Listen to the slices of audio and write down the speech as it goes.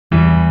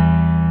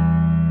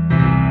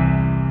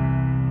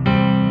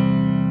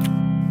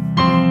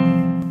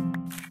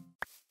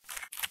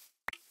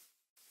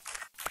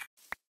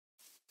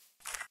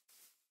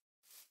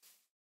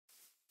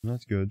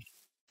Not good.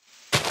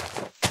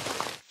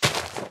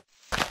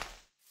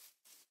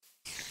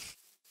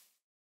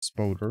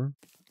 Spoder.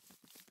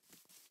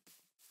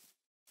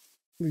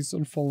 Please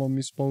don't follow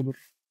me, Spoder.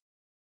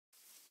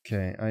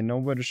 Okay, I know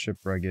where the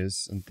shipwreck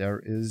is, and there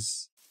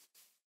is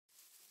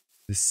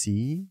the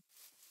sea.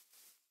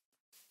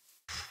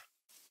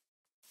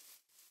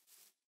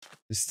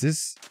 Is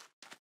this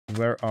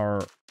where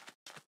our...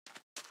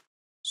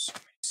 So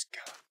many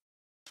skeletons.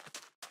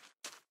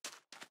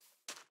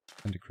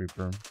 And the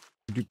creeper.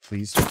 Could you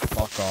please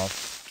fuck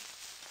off?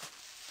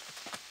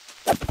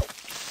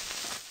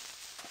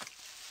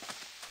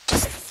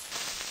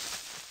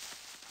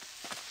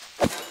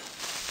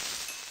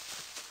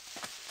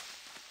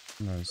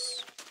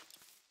 Nice.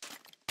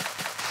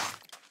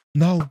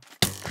 No!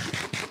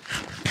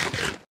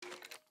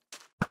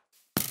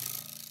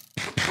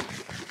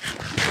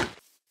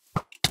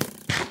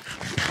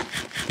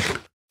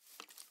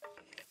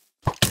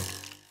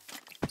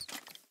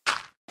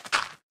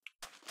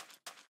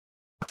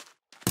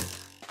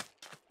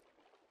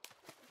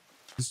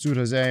 This dude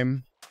has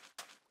aim.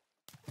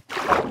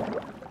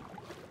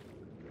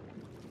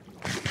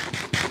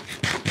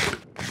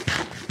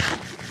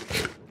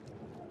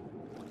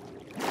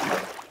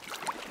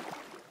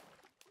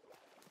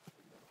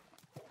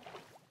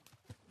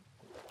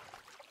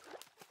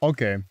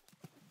 Okay.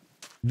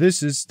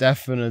 This is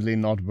definitely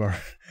not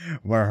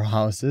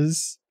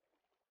warehouses.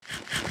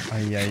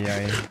 Ay ay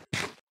ay.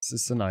 This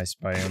is a nice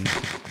biome.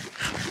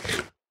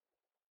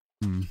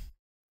 Hmm.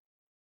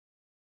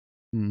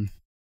 Hmm.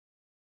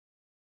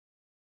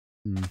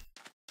 Hmm.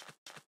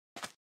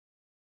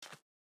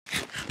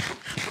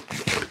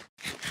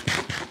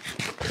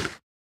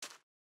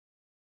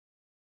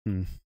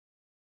 Hmm.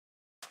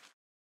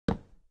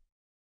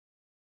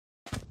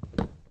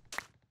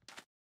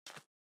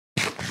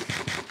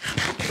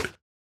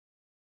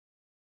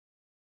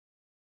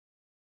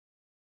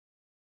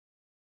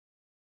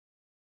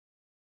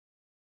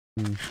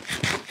 Hmm.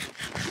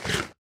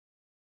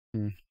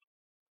 Hmm.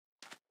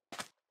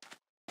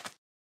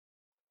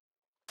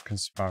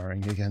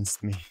 Conspiring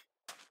against me.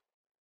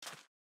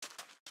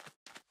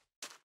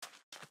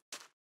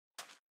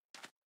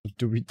 What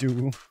do we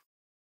do?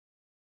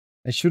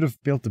 I should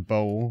have built a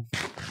bow.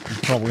 We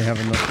probably have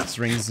enough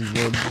strings and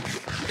wood.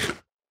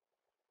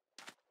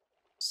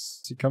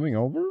 Is he coming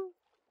over?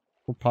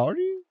 For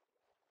party?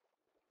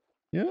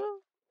 Yeah?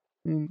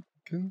 Come.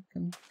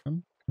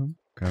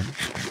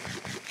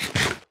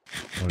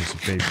 Oh, there's a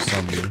baby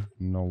zombie.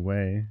 No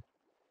way.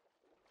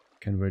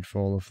 Can't wait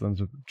for all of them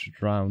to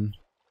drown.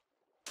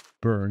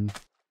 Burn.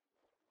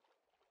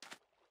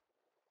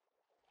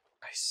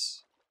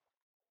 Nice.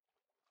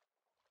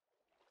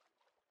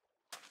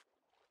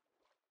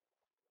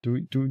 Do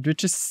we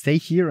just stay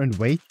here and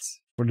wait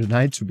for the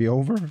night to be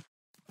over?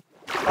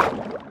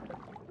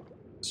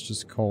 It's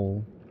just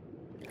coal.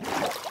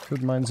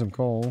 Could mine some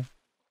coal.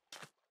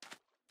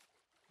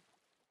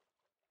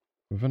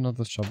 With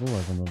another shovel? I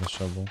have another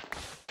shovel.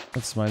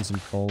 Let's mine some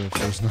coal if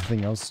there's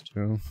nothing else to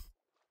do.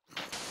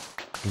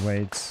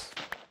 Wait.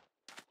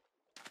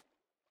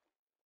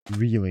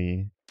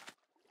 Really?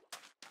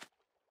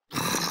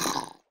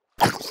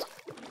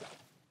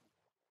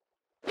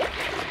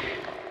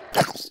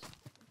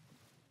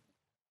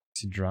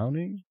 Is he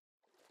drowning?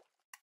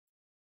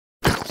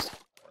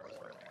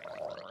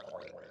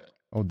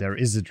 Oh, there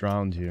is a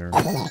drowned here.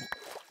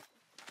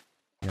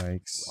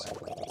 Yikes.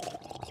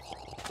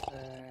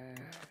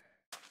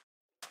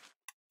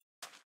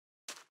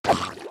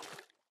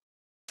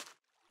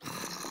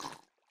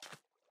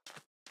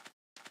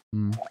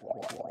 Hmm.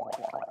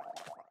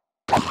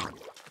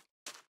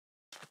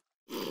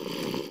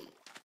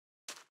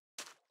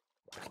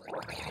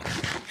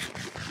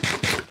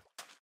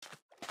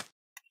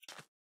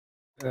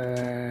 No.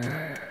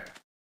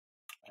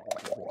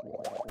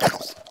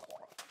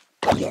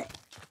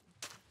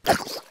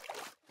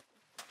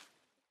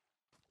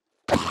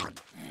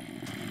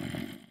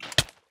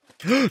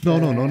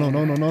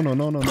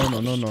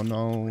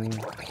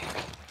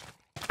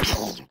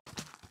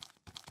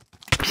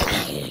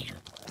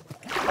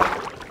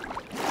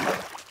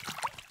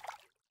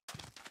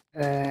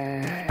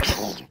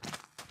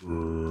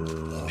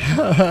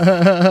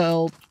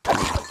 Help.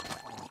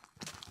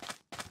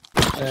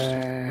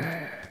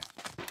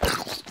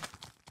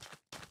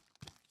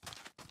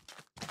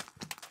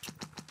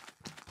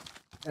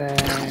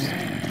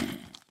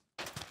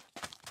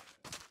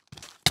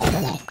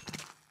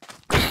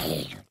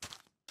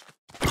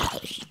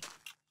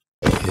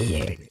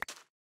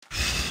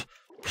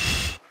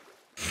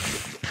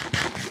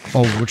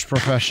 Oh, which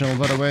professional,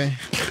 by the way?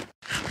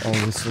 Oh,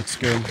 this looks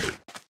good.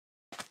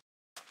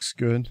 Looks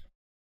good.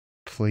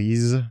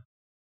 Please.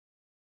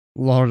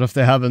 Lord of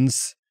the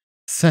Heavens.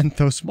 Send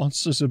those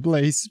monsters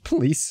ablaze,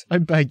 please. I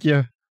beg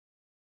you.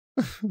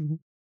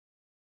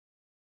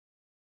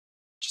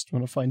 Just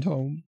want to find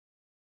home.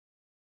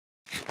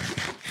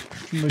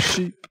 To my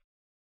sheep.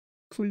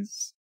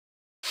 Please.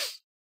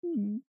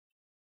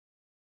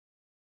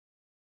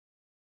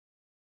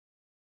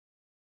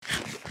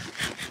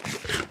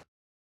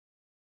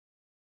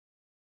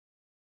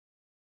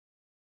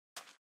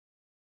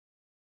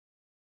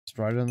 It's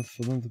bright enough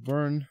for them to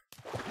burn.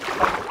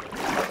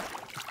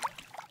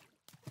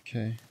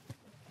 Okay.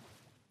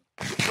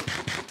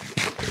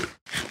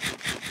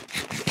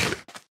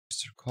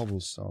 Mr.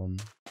 Cobblestone.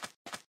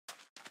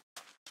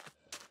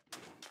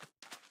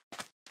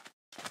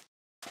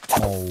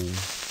 Oh.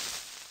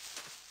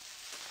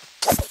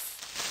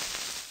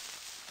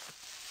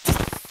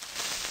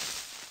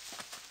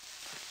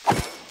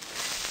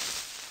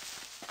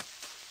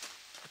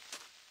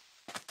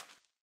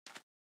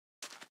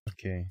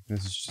 Okay,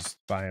 this is just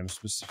biome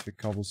specific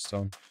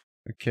cobblestone.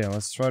 Okay,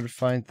 let's try to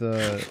find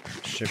the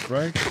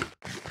shipwreck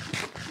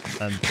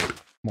and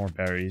more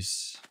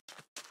berries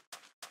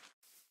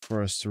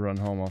for us to run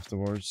home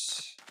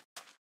afterwards.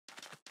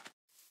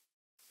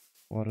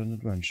 What an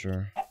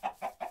adventure.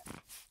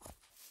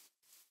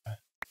 Okay,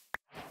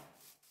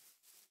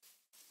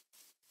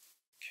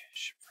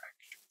 shipwreck.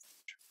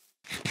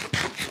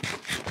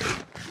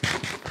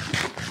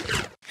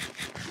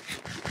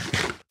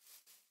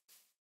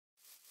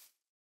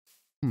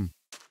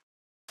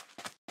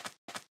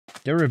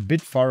 They're a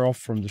bit far off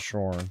from the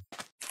shore.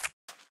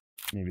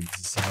 Maybe this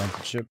is a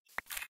haunted ship.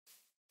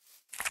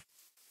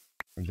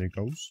 Are they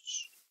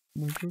ghosts?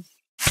 Oh my god.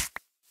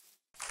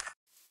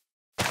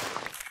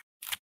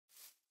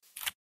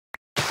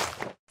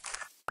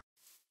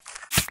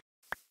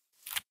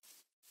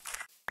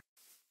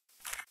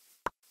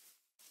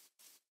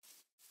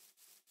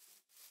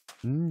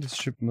 This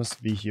ship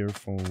must be here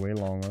for way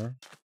longer.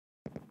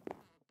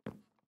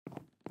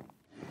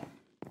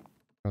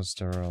 Because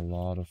there are a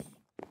lot of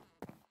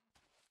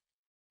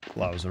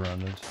flowers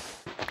around it.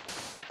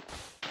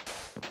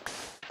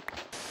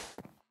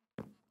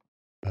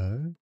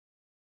 Oh.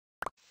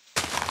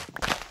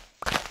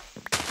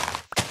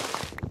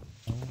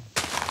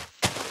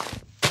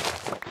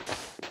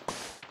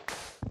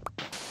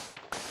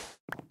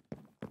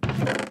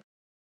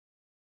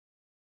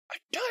 A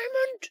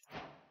diamond!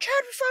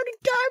 Chad, we found a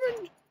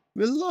diamond!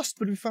 We're lost,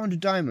 but we found a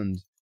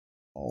diamond.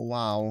 Oh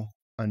wow.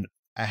 And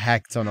a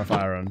heck ton of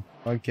iron.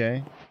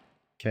 Okay.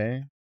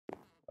 Okay.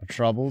 Our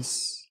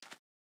troubles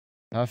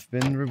have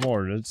been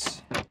rewarded.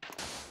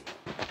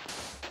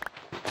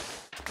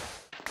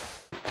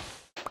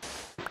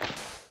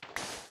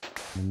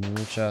 In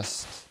the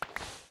chest.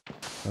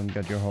 Don't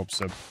get your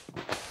hopes up.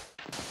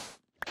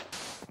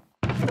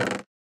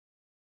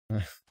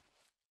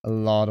 A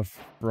lot of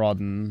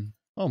rotten.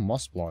 Oh,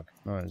 moss block.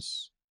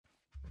 Nice.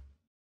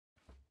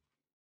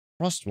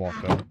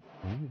 Frostwalker.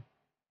 Ooh.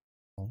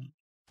 Oh.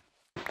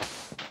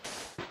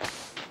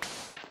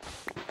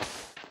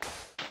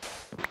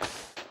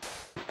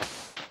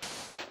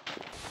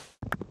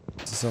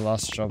 This is the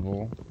last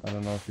shovel. I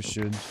don't know if we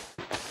should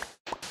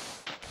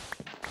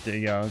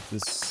dig out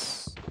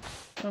this.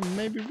 Oh,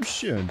 maybe we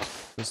should,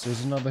 because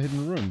there's another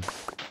hidden room.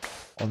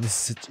 Oh,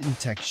 this is an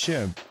intact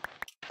ship.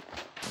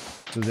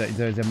 So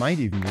there might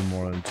even be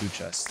more than 2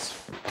 chests,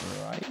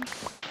 right?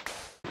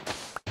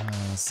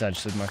 Sad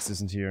that Max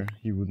isn't here.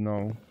 He would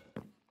know.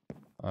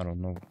 I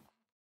don't know.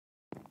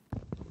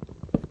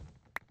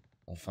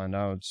 I'll find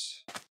out.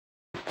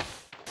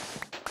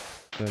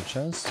 The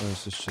chest, or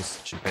is this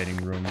just a debating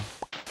room?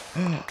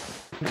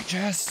 3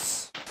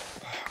 chests!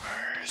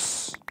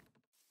 Fuckers.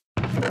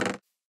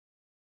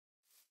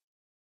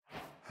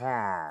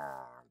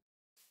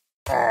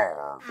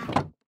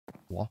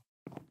 What?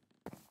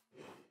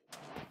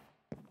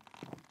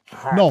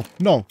 No,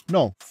 no,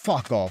 no,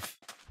 fuck off.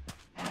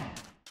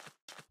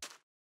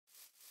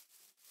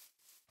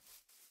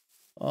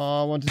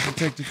 I wanted to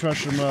take the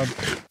treasure map.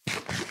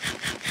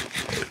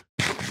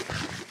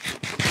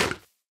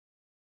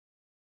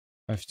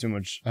 I have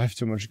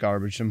too much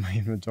garbage in my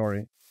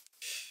inventory.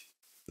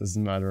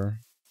 Doesn't matter.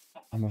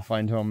 I'm gonna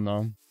find home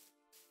now.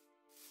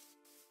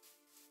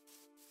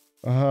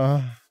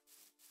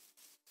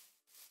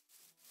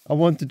 I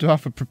wanted to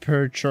have a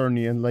prepared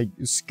journey and like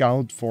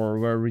scout for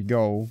where we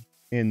go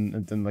in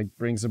and then like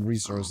bring some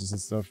resources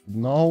and stuff.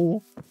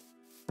 No.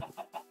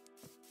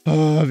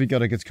 We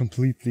gotta get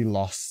completely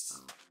lost.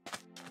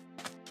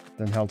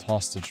 Then held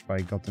hostage by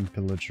a goddamn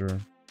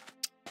pillager.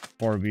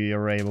 Before we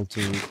are able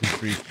to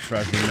retrieve the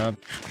treasure map.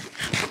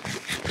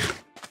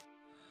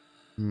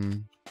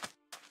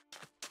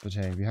 But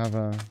hey, we have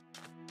a...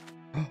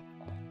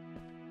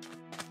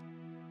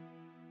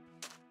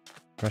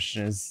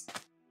 Question is...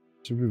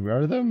 Should we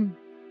wear them?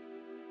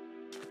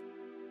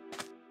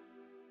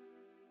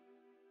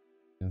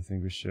 I don't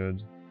think we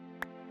should.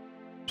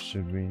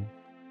 Should we? Is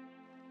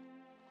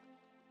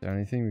there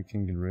anything we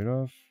can get rid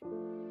of?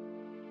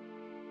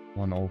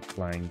 1 oak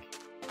plank.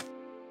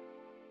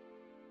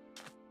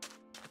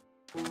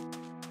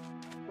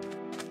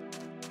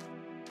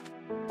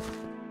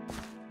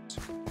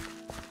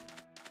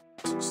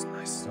 This is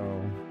nice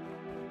though.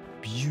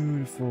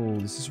 Beautiful.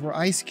 This is where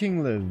Ice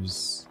King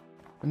lives.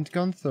 And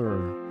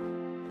Gunther.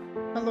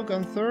 Hello,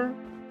 Gunther.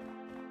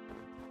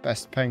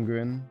 Best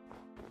penguin.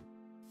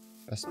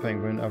 Best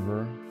penguin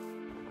ever.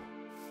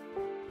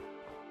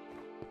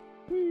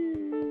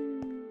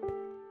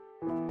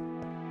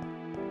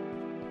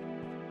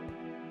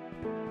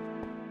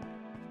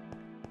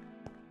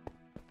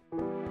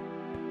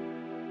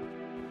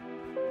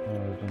 I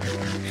don't have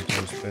any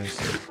inventory space.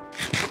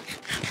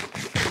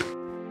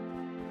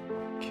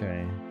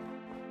 Okay.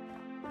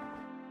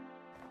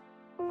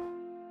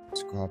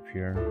 Let's go up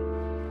here.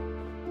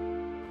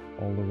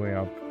 All the way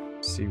up.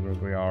 See where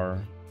we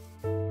are.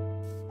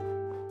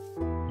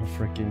 How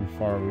freaking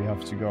far we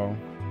have to go.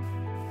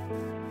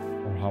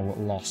 Or how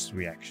lost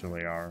we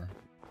actually are.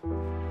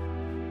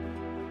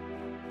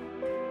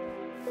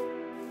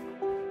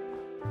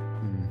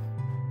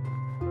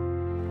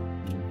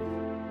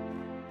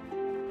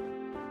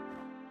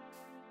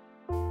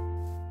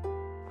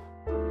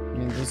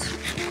 This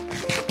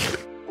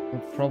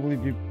would probably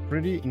be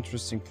pretty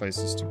interesting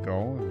places to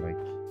go, like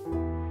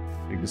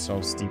dig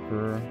ourselves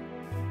deeper,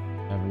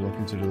 have a look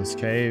into those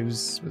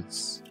caves,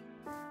 but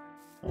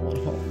I want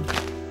home.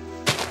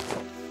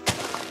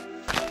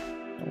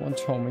 I want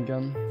home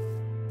again.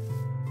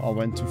 I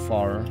went too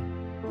far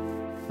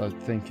without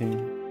thinking.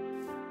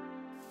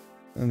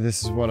 And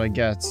this is what I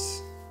get.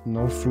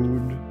 No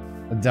food,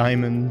 a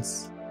diamond.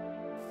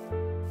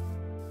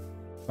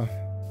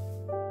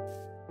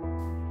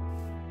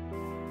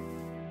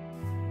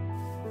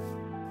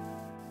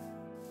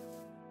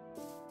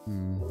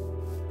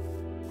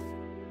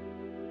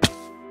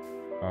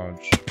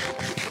 Ouch.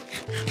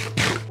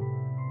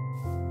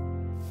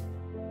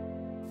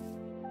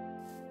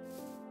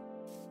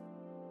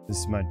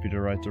 This might be the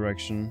right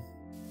direction.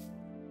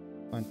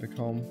 Find back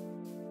home.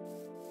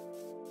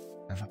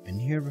 Have I been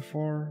here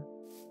before?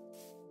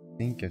 I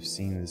think I've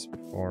seen this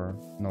before.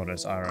 No,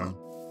 there's iron.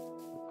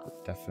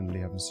 Definitely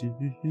haven't seen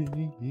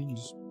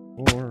this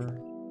before.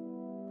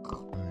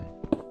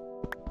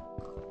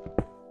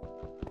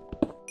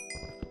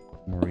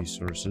 More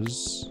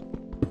resources.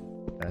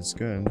 That's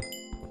good.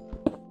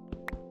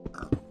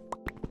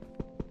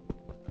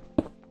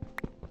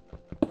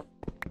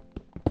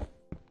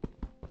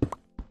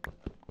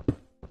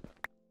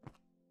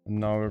 And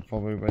now we're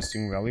probably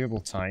wasting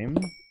valuable time.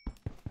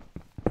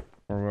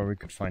 Or where we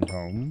could find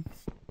home.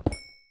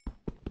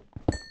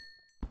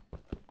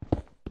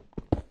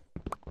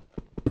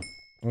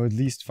 Or at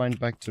least find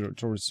back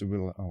towards the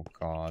will. Oh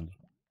god.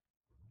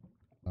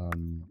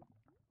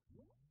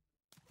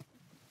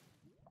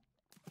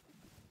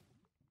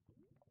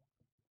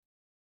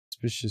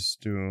 Suspicious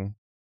stew.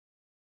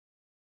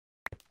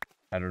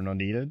 I don't know,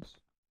 needed.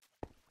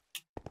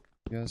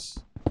 Yes.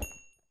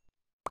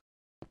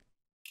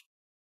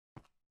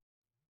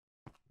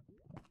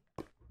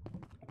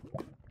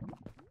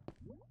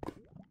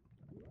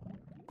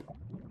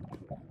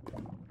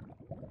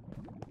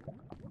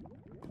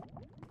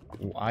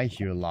 Oh, I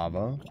hear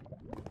lava.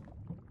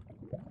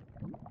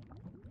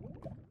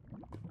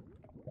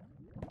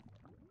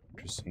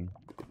 Interesting.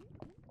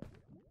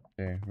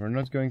 Okay, we're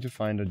not going to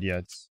find it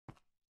yet.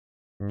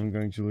 We're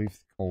going to leave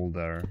the coal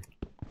there.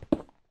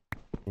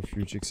 For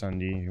future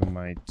Xandi, who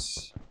might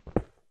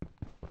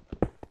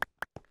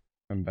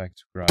come back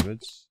to grab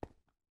it.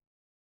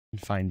 And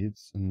find it,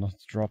 and not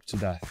drop to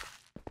death.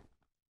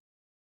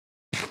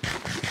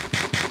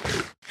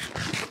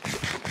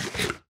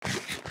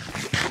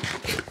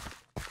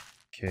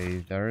 Okay,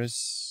 there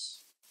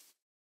is...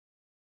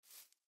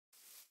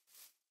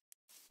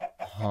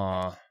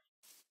 Huh.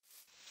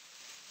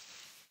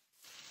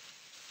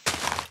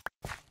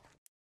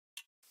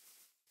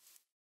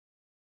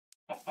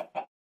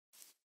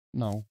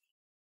 No.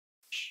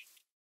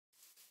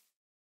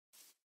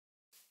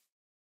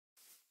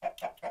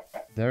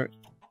 There